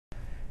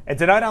And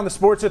tonight on the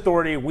Sports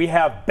Authority, we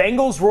have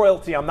Bengals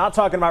royalty. I'm not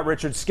talking about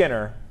Richard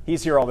Skinner.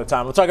 He's here all the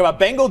time. We'll talk about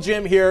Bengal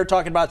Jim here,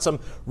 talking about some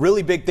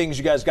really big things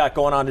you guys got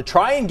going on to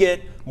try and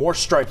get more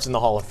stripes in the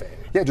Hall of Fame.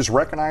 Yeah, just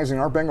recognizing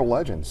our Bengal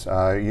legends.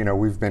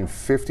 We've been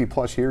 50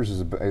 plus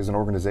years as an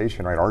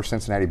organization, right? Our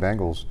Cincinnati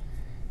Bengals.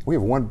 We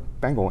have one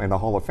Bengal in the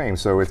Hall of Fame.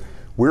 So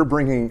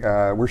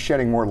we're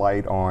shedding more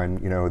light on,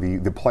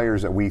 the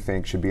players that we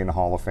think should be in the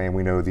Hall of Fame.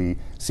 We know the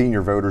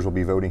senior voters will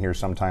be voting here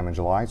sometime in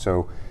July.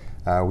 So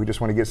we just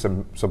want to get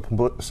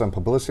some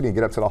publicity and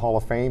get up to the Hall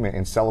of Fame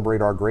and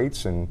celebrate our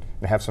greats and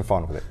have some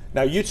fun with it.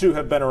 Now, you two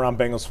have been around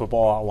Bengals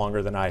football a lot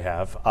longer than I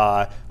have.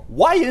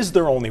 Why is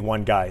there only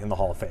one guy in the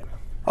Hall of Fame?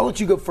 I'll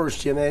let you go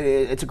first, Jim.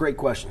 It's a great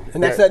question,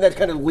 and that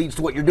kind of leads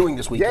to what you're doing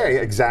this weekend.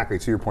 Yeah, exactly.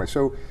 To your point,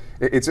 so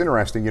it's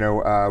interesting.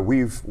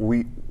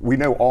 We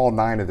know all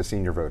 9 of the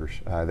senior voters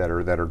that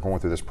are going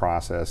through this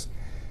process,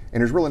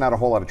 and there's really not a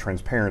whole lot of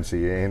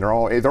transparency. And they're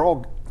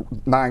all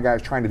 9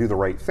 guys trying to do the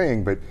right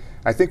thing. But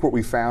I think what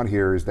we found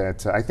here is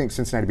that I think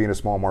Cincinnati being a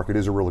small market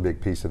is a really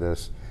big piece of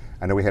this.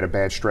 I know we had a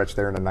bad stretch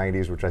there in the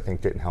 90s, which I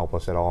think didn't help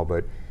us at all.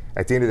 But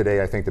at the end of the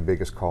day, I think the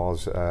biggest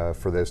cause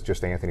for this,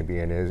 just Anthony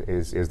being,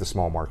 is the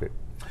small market.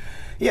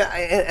 Yeah,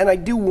 and I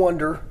do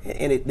wonder,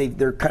 and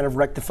they're kind of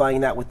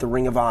rectifying that with the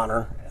Ring of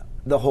Honor.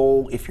 The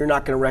whole, if you're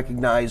not going to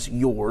recognize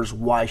yours,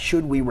 why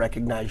should we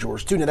recognize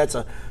yours too? Now, that's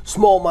a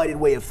small-minded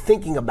way of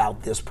thinking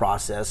about this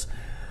process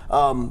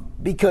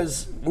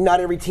because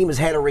not every team has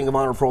had a Ring of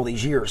Honor for all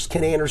these years.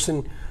 Ken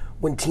Anderson,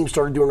 when teams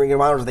started doing Ring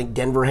of Honors, I think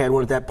Denver had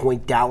one at that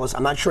point, Dallas.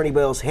 I'm not sure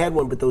anybody else had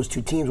one but those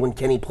 2 teams when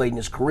Kenny played in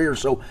his career.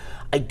 So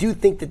I do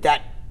think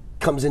that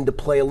comes into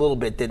play a little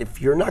bit, that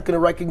if you're not going to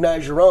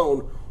recognize your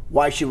own,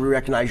 why should we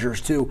recognize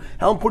yours too?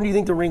 How important do you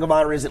think the Ring of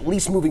Honor is, at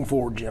least moving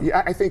forward, Jim?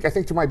 Yeah, I think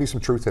there might be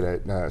some truth to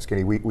that,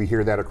 Skinny. We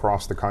hear that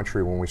across the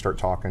country when we start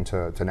talking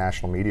to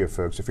national media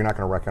folks. If you're not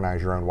going to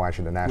recognize your own, why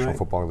should the National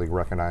Football League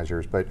recognize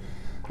yours? But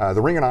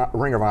the Ring of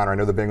Honor, I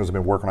know the Bengals have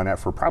been working on that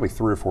for probably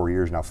 3 or 4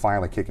 years now,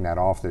 finally kicking that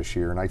off this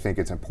year, and I think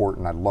it's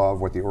important. I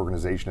love what the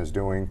organization is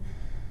doing.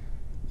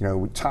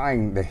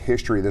 Tying the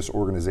history of this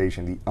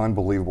organization, the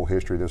unbelievable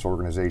history of this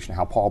organization,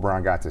 how Paul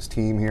Brown got this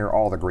team here,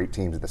 all the great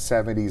teams of the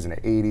 70s and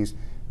the 80s,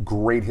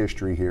 great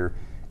history here,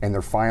 and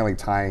they're finally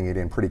tying it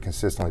in pretty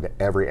consistently to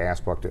every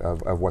aspect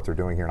of what they're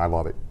doing here, and I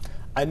love it.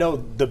 I know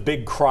the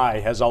big cry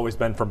has always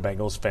been from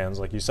Bengals fans,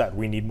 like you said,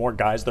 we need more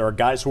guys. There are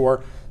guys who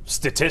are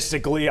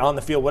statistically on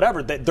the field,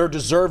 whatever, they're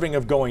deserving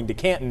of going to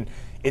Canton.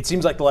 It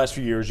seems like the last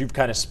few years you've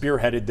kind of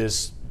spearheaded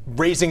this,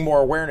 raising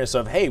more awareness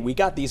of, hey, we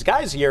got these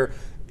guys here.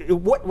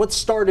 What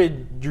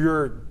started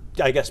your,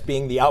 I guess,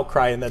 being the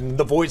outcry and then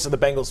the voice of the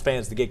Bengals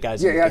fans to get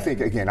guys? Yeah, I think,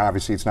 again,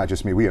 obviously it's not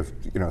just me. We have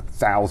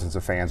thousands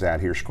of fans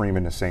out here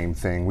screaming the same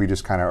thing. We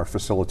just kind of are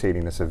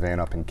facilitating this event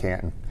up in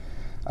Canton.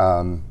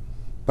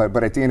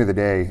 But at the end of the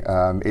day,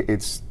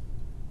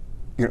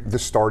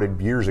 this started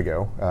years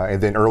ago,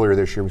 and then earlier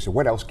this year we said,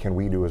 what else can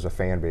we do as a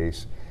fan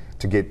base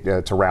to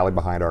get to rally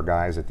behind our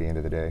guys at the end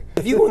of the day?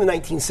 If you go in the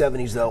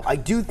 1970s, though, I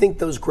do think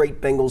those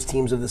great Bengals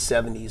teams of the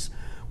 70s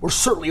were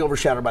certainly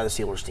overshadowed by the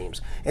Steelers teams.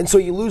 And so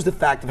you lose the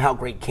fact of how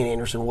great Ken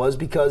Anderson was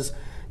because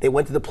they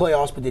went to the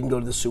playoffs but didn't go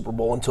to the Super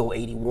Bowl until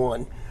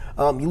 '81.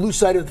 You lose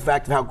sight of the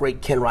fact of how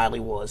great Ken Riley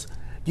was.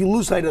 You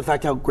lose sight of the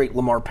fact how great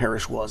Lamar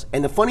Parrish was.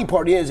 And the funny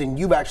part is, and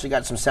you've actually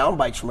got some sound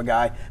bites from a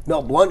guy,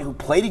 Mel Blount, who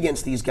played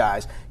against these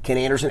guys, Ken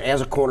Anderson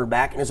as a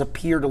cornerback and as a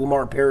peer to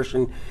Lamar Parrish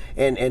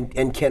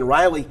and Ken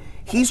Riley.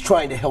 He's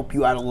trying to help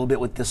you out a little bit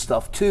with this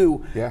stuff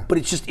too. Yeah. But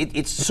it's just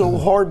it's so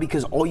hard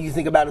because all you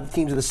think about the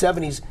teams of the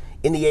 70s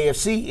in the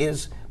AFC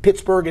is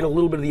Pittsburgh and a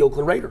little bit of the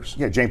Oakland Raiders.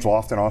 Yeah, James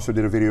Lofton also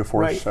did a video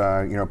for us,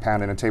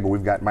 pounding the table.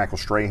 We've got Michael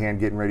Strahan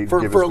getting ready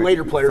for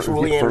later players, for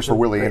Willie Anderson. For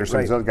Willie Anderson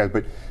and these other guys.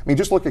 But, I mean,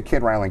 just look at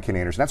Ken Riley and Ken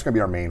Anderson. That's going to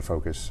be our main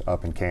focus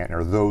up in Canton,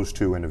 are those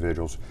 2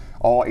 individuals.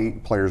 All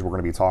 8 players we're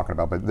going to be talking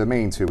about, but the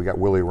main 2, we got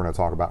Willie we're going to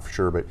talk about for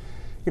sure. But,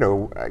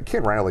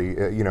 Ken Riley,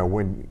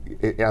 when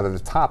out of the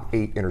top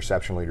 8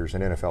 interception leaders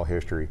in NFL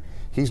history,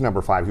 he's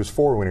number 5. He was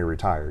 4 when he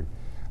retired.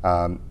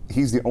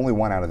 He's the only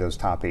one out of those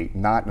top 8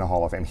 not in the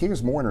Hall of Fame. He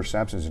has more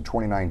interceptions than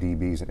 29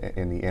 DBs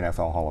in the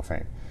NFL Hall of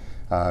Fame.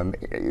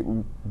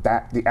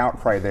 The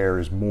outcry there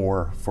is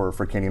more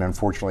for Kenny, and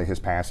unfortunately his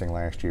passing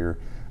last year.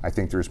 I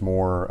think there's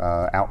more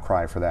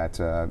outcry for that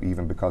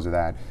even because of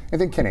that. And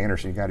then Ken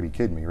Anderson, you got to be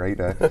kidding me, right?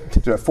 A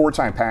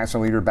 4-time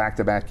passing leader,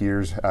 back-to-back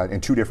years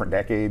in 2 different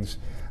decades.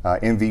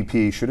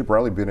 MVP, should have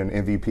probably been an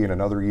MVP in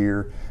another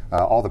year.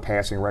 All the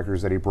passing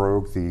records that he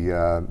broke,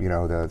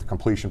 the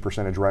completion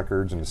percentage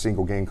records and the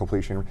single game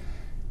completion.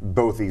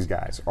 Both these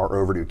guys are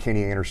overdue.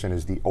 Kenny Anderson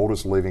is the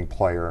oldest living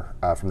player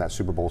from that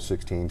Super Bowl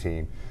 16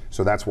 team.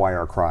 So that's why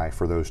our cry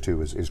for those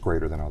 2 is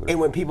greater than others. And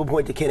when people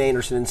point to Ken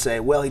Anderson and say,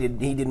 well, he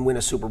didn't win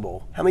a Super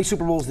Bowl. How many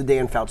Super Bowls did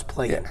Dan Fouts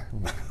play in?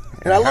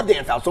 And I love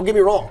Dan Fouts, don't get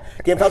me wrong.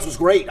 Dan Fouts was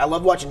great. I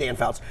loved watching Dan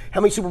Fouts.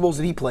 How many Super Bowls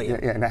did he play in?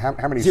 Yeah, and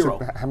how many 0.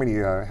 How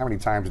many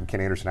times did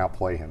Ken Anderson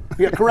outplay him?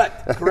 Yeah,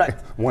 correct.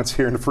 Once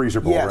here in the Freezer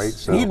Bowl, yes. right?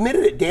 So, he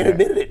admitted it. Dan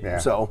admitted it. Yeah.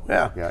 So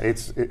yeah. Yeah,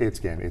 it's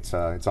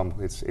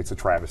a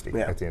travesty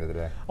at the end of the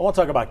day. I want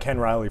to talk about Ken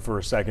Riley for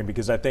a second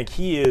because I think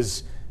he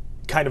is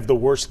kind of the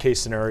worst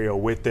case scenario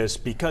with this,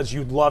 because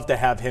you'd love to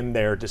have him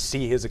there to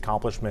see his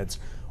accomplishments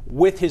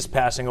with his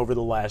passing over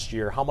the last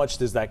year? How much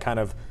does that kind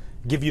of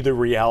give you the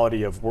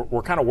reality of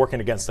we're kind of working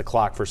against the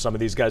clock for some of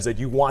these guys, that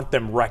you want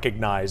them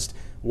recognized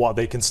while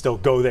they can still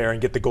go there and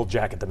get the gold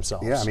jacket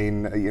themselves? Yeah, I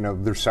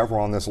mean, there's several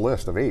on this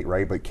list of 8,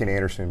 right? But Ken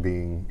Anderson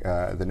being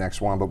the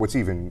next one. But what's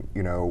even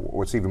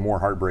more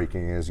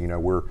heartbreaking is,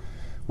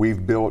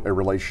 we've built a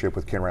relationship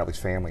with Ken Riley's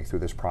family through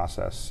this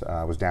process.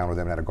 I was down with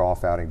them at a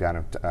golf outing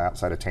down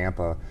outside of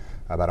Tampa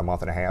about a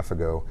month and a half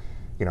ago.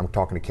 I'm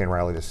talking to Ken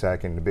Riley the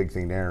second. The big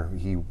thing there,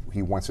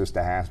 he wants this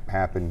to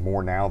happen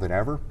more now than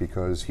ever,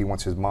 because he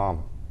wants his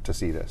mom to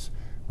see this,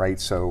 right?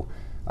 So,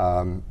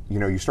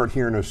 you start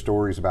hearing those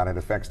stories about it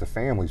affects the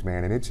families,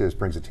 man, and it just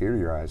brings a tear to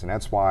your eyes. And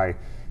that's why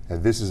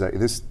this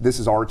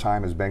is our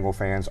time as Bengal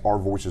fans. Our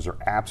voices are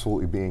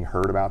absolutely being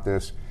heard about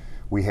this.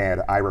 We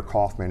had Ira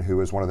Kaufman,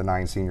 who is one of the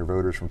 9 senior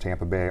voters from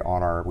Tampa Bay,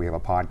 we have a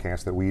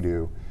podcast that we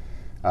do,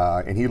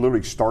 and he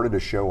literally started to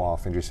show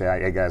off and just say,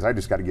 hey guys, I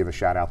just got to give a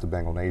shout out to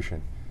Bengal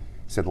Nation.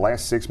 He said the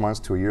last 6 months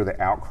to a year, the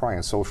outcry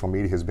on social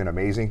media has been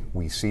amazing.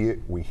 We see it,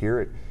 we hear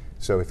it.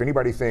 So if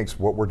anybody thinks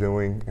what we're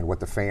doing and what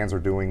the fans are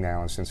doing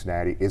now in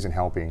Cincinnati isn't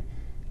helping,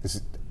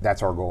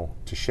 that's our goal,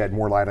 to shed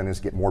more light on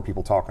this, get more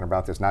people talking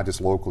about this, not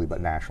just locally,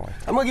 but nationally.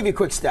 I'm going to give you a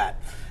quick stat.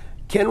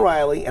 Ken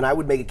Riley, and I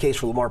would make a case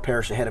for Lamar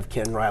Parrish ahead of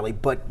Ken Riley,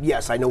 but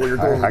yes, I know where you're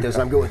going with this,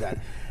 and I'm good with that.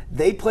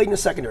 They played in the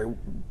secondary.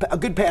 A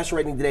good passer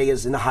rating today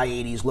is in the high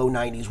 80s, low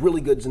 90s,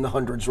 really good is in the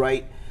hundreds,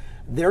 right?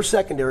 Their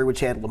secondary,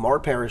 which had Lamar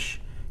Parrish,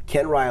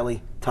 Ken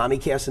Riley, Tommy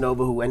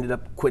Casanova, who ended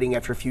up quitting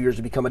after a few years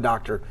to become a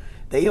doctor,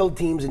 they held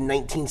teams in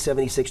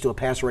 1976 to a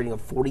passer rating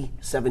of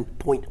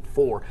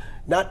 47.4.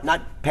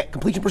 Not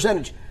completion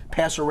percentage,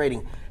 passer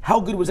rating. How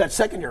good was that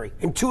secondary?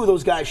 And 2 of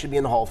those guys should be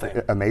in the Hall of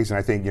Fame. Amazing.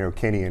 I think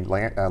Kenny and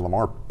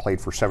Lamar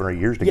played for 7 or 8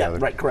 years together.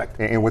 Yeah, right, correct.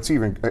 And what's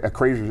even a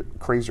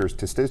crazier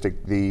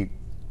statistic, Ken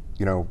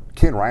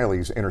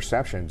Riley's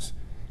interceptions,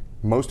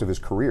 most of his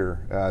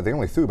career, they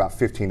only threw about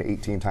 15 to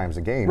 18 times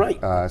a game. Right.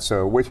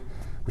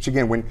 Which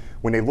again,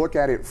 when they look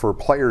at it for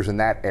players in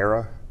that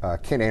era,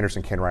 Ken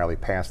Anderson, Ken Riley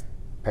passed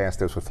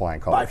this with flying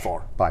colors.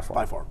 By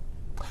far.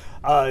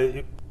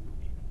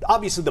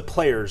 Obviously, the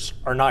players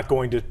are not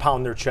going to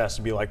pound their chest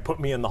and be like, put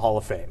me in the Hall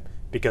of Fame,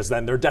 because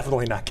then they're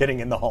definitely not getting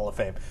in the Hall of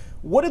Fame.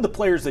 What do the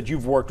players that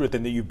you've worked with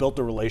and that you've built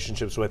the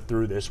relationships with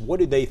through this, what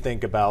do they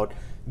think about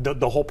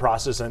the whole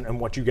process and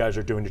what you guys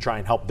are doing to try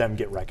and help them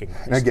get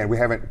recognized? And again, we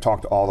haven't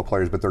talked to all the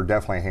players, but there are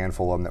definitely a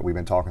handful of them that we've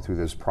been talking through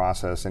this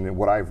process. And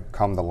what I've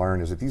come to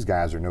learn is that these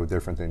guys are no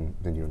different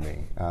than you and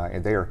me.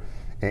 And they are,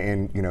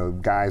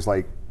 guys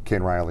like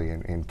Ken Riley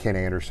and Ken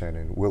Anderson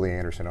and Willie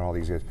Anderson and all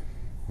these guys.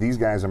 These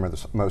guys are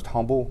the most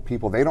humble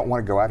people. They don't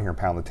want to go out here and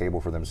pound the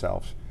table for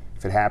themselves.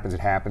 If it happens,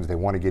 it happens. They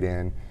want to get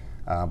in,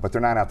 but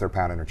they're not out there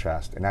pounding their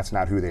chest, and that's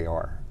not who they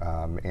are.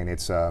 And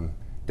it's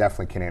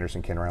definitely Ken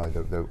Anderson, Ken Riley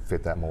that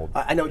fit that mold.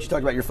 I know what you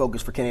talked about, your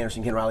focus for Ken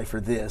Anderson, Ken Riley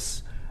for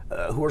this.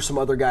 Who are some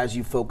other guys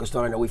you've focused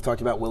on? I know we've talked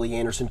about Willie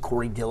Anderson.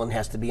 Corey Dillon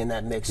has to be in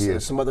that mix.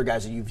 Some other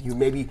guys that you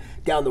maybe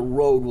down the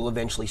road will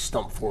eventually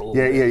stump for a little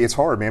bit. Yeah, it's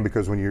hard, man,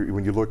 because when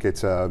you look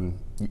at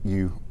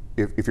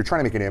if you're trying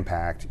to make an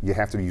impact, you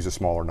have to use a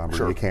smaller number.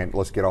 Sure. You can't,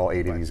 let's get all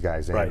 8 of these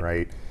guys in,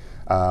 right?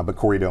 But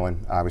Corey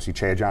Dillon, obviously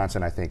Chad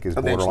Johnson, I think, is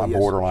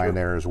borderline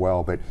there as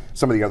well. But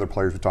some of the other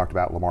players we talked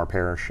about, Lamar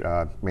Parrish,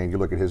 man, you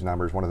look at his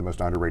numbers, one of the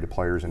most underrated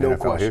players in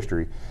NFL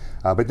history.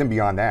 But then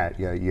beyond that,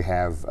 you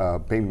have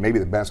maybe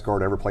the best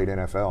guard ever played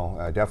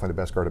NFL, definitely the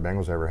best guard the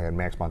Bengals ever had,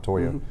 Max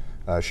Montoya,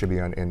 should be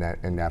in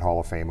that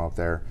Hall of Fame up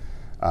there.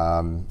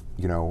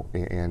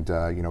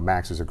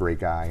 Max is a great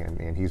guy,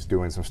 and he's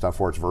doing some stuff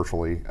for us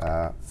virtually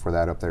for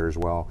that up there as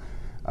well.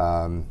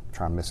 I'm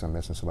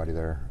missing somebody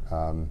there.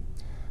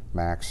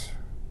 Max,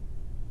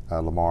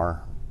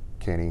 Lamar,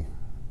 Kenny.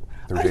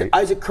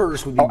 Isaac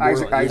Curtis would be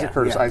Isaac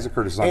Curtis. Isaac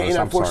Curtis is on this.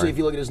 And unfortunately, if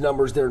you look at his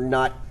numbers, they're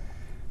not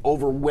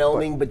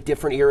overwhelming, but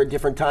different era,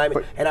 different time.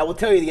 And I will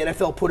tell you, the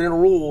NFL put in a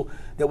rule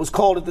that was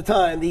called at the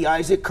time the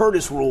Isaac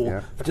Curtis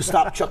rule to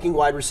stop chucking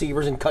wide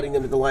receivers and cutting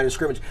them at the line of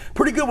scrimmage.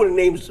 Pretty good when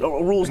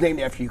a rule's named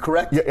after you,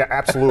 correct? Yeah,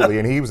 absolutely.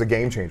 And he was a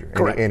game changer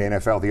in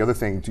NFL. The other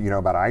thing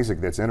about Isaac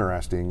that's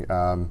interesting,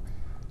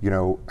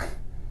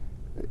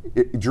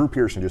 Drew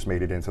Pearson just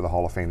made it into the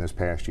Hall of Fame this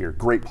past year.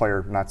 Great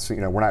player.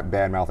 We're not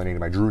bad mouthing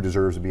anybody. Drew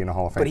deserves to be in the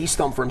Hall of Fame. But he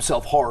stumped for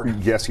himself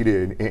hard. Yes, he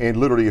did. And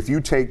literally, if you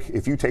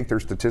take their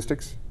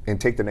statistics and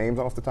take the names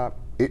off the top,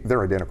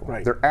 they're identical.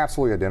 Right. They're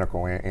absolutely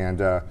identical. And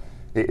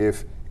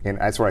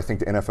that's where I think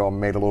the NFL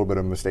made a little bit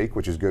of a mistake,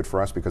 which is good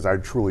for us, because I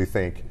truly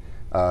think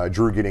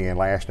Drew getting in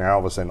last year, all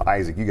of a sudden,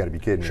 Isaac, you got to be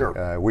kidding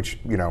me. Which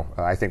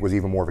I think was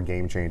even more of a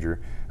game changer,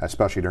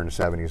 especially during the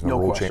 70s and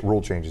the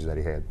rule changes that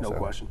he had. No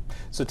question.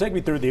 So take me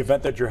through the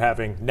event that you're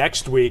having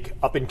next week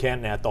up in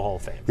Canton at the Hall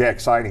of Fame. Yeah,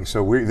 exciting.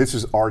 So this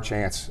is our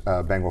chance,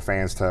 Bengal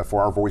fans,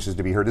 for our voices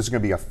to be heard. This is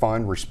going to be a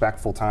fun,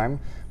 respectful time.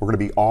 We're going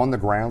to be on the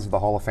grounds of the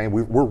Hall of Fame.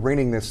 We're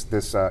renting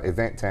this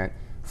event tent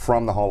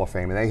from the Hall of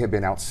Fame, and they have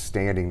been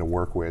outstanding to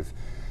work with.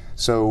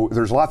 So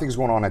there's a lot of things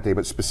going on that day,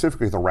 but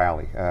specifically the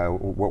rally.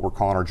 What we're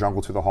calling our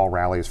Jungle to the Hall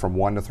rally is from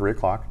 1 to 3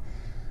 o'clock.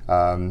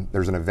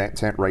 There's an event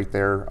tent right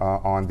there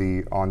on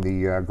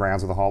the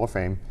grounds of the Hall of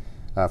Fame.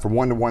 From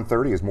 1 to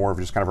 1:30 is more of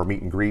just kind of our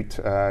meet and greet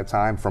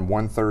time. From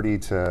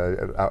 1:30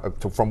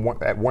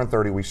 at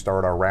 1:30 we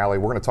start our rally.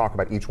 We're going to talk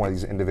about each one of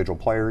these individual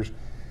players.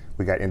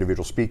 We got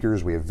individual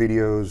speakers, we have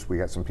videos, we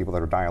got some people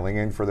that are dialing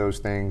in for those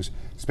things.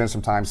 Spend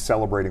some time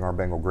celebrating our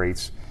Bengal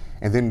greats.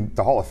 And then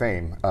the Hall of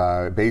Fame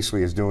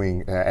basically is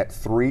doing at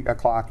 3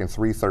 o'clock and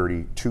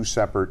 3:30 two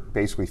separate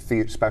basically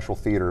special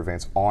theater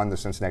events on the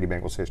Cincinnati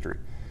Bengals history.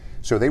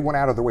 So they went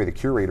out of their way. The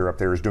curator up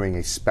there is doing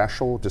a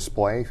special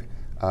display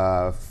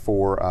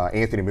for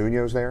Anthony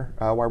Munoz there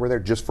while we're there,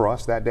 just for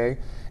us that day.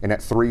 And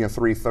at 3 and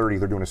 3:30,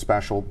 they're doing a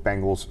special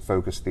Bengals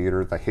focused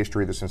theater, the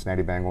history of the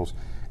Cincinnati Bengals.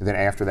 And then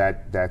after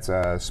that, that's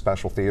a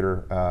special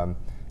theater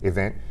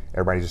event.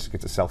 Everybody just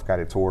gets a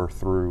self-guided tour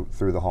through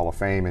the Hall of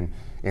Fame.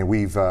 And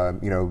we've,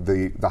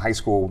 the high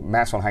school,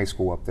 Massillon High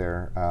School up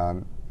there,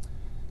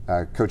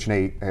 Coach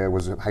Nate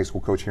was a high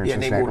school coach here in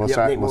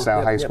Cincinnati,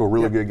 LaSalle High School,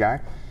 really good guy.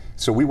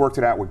 So we worked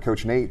it out with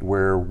Coach Nate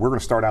where we're going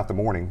to start out the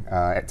morning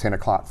at 10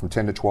 o'clock. From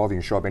 10 to 12, you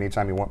can show up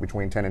anytime you want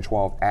between 10 and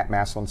 12 at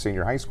Massillon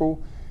Senior High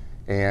School.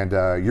 And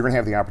you're going to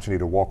have the opportunity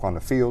to walk on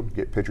the field,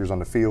 get pictures on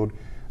the field,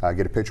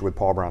 get a picture with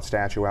Paul Brown's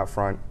statue out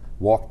front,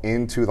 walk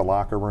into the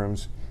locker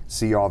rooms,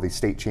 see all the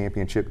state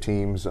championship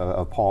teams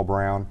of Paul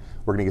Brown.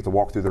 We're going to get to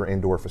walk through their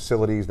indoor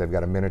facilities. They've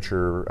got a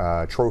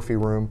miniature trophy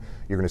room.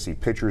 You're going to see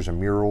pictures and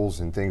murals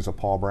and things of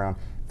Paul Brown.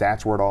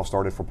 That's where it all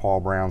started for Paul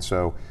Brown.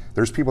 So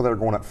there's people that are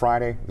going up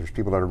Friday. There's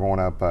people that are going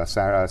up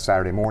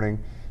Saturday morning.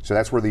 So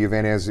that's where the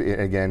event is.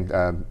 Again,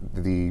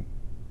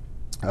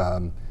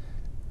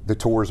 the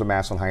tours of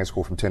Massillon High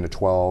School from 10 to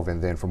 12,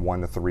 and then from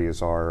 1 to 3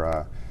 is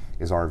our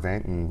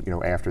event.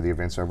 And after the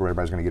event's over,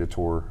 everybody's going to get a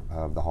tour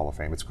of the Hall of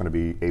Fame. It's going to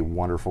be a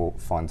wonderful,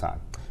 fun time.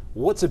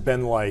 What's it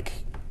been like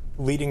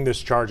leading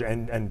this charge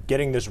and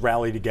getting this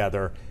rally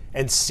together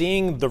and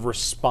seeing the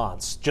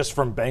response just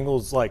from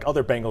Bengals, like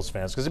other Bengals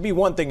fans? Because it'd be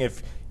one thing if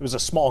it was a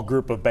small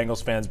group of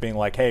Bengals fans being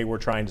like, hey, we're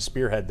trying to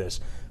spearhead this.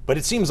 But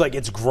it seems like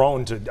it's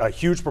grown to a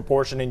huge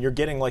proportion, and you're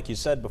getting, like you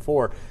said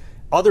before,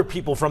 other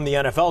people from the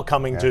NFL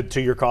coming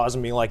to your cause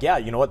and being like, yeah,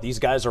 you know what, these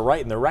guys are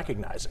right, and they're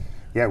recognizing.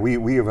 Yeah,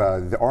 we have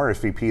the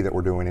RSVP that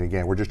we're doing, and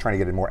again, we're just trying to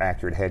get a more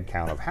accurate head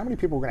count of how many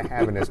people we're going to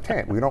have in this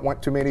tent. We don't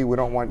want too many. We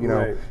don't want,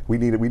 Right. we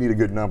need a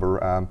good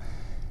number.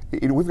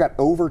 We've got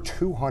over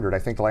 200. I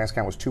think the last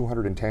count was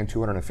 210,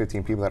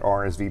 215 people that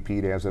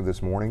RSVP'd as of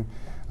this morning.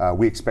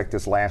 We expect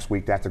this last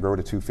week that to grow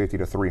to 250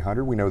 to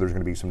 300. We know there's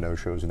going to be some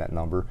no-shows in that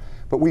number,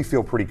 but we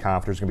feel pretty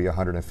confident there's going to be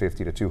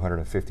 150 to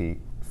 250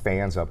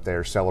 fans up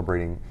there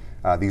celebrating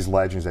these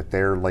legends, that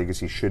their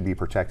legacy should be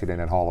protected in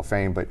that Hall of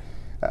Fame. But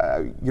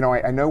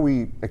I know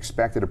we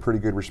expected a pretty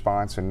good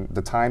response, and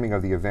the timing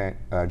of the event,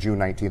 June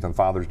 19th on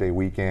Father's Day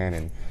weekend,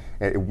 and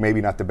maybe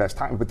not the best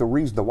time, but the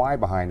why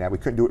behind that, we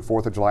couldn't do it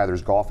 4th of July.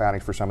 There's golf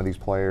outings for some of these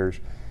players.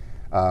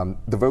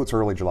 The vote's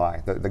early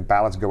July. The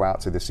ballots go out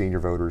to the senior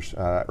voters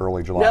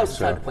early July. Now's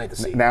the time to plant the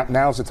seed.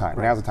 Now's the time.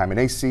 Right. Now's the time. And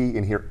they see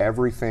and hear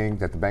everything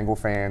that the Bengal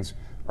fans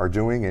are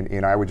doing.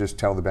 And I would just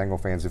tell the Bengal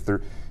fans, if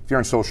you're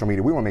on social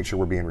media, we want to make sure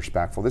we're being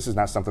respectful. This is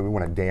not something we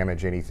want to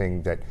damage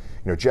anything that,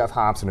 Jeff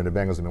Hobson and the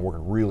Bengals have been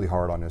working really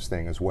hard on this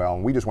thing as well.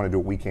 And we just want to do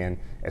what we can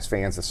as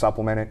fans to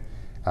supplement it.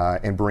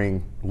 And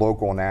bring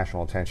local and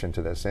national attention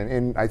to this.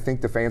 And I think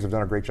the fans have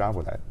done a great job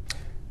with that.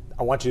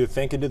 I want you to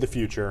think into the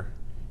future.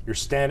 You're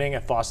standing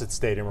at Fawcett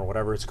Stadium, or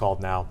whatever it's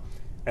called now,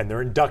 and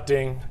they're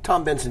inducting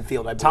Tom Benson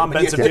Field, I believe. Tom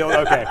Benson Field,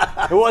 okay.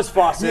 It was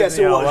Fawcett. Yes,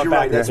 it was. You're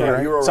right. That's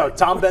right. You're right. So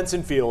Tom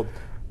Benson Field,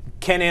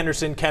 Ken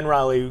Anderson, Ken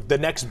Riley, the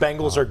next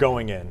Bengals are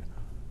going in.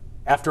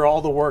 After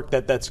all the work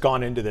that's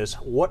gone into this,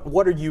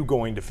 what are you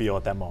going to feel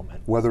at that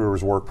moment? Whether there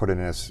was work put in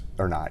this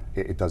or not,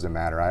 it doesn't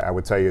matter. I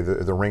would tell you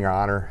the Ring of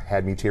Honor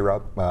had me tear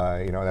up.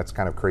 That's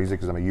kind of crazy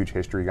because I'm a huge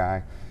history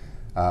guy.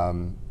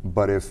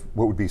 But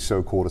what would be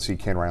so cool to see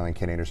Ken Riley and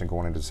Ken Anderson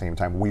going into the same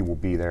time. We will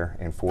be there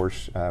in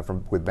force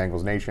with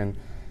Bengals Nation,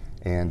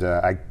 and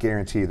I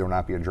guarantee there will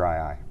not be a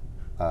dry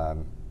eye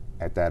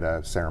at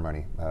that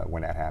ceremony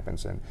when that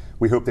happens. And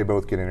we hope they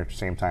both get in at the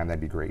same time.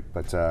 That'd be great.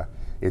 But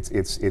it's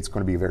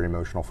going to be very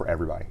emotional for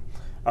everybody.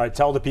 All right,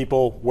 tell the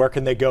people where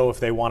can they go if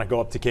they want to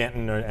go up to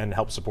Canton and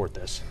help support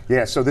this.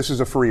 Yeah, so this is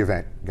a free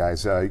event,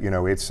 guys.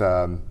 It's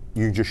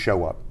you can just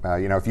show up.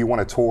 If you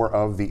want a tour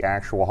of the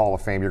actual Hall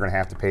of Fame, you're going to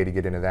have to pay to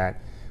get into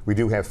that. We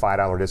do have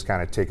 $5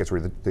 discounted tickets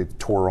where the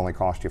tour only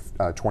costs you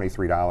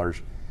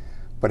 $23.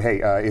 But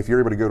hey, if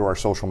you're able to go to our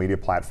social media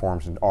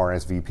platforms and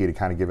RSVP to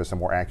kind of give us a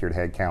more accurate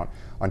head count,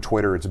 on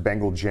Twitter it's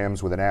Bengal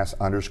Gyms with an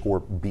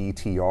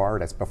S_BTR,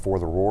 that's Before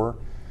the Roar.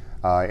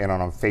 And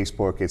on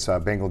Facebook, it's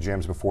Bengal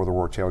Gyms Before the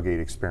Roar Tailgate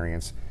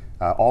Experience.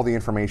 All the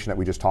information that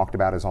we just talked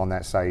about is on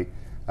that site,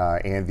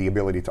 and the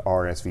ability to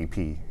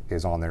RSVP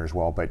is on there as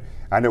well. But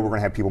I know we're going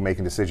to have people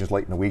making decisions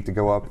late in the week to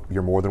go up.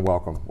 You're more than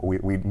welcome.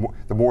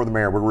 The more the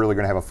merrier. We're really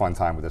going to have a fun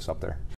time with this up there.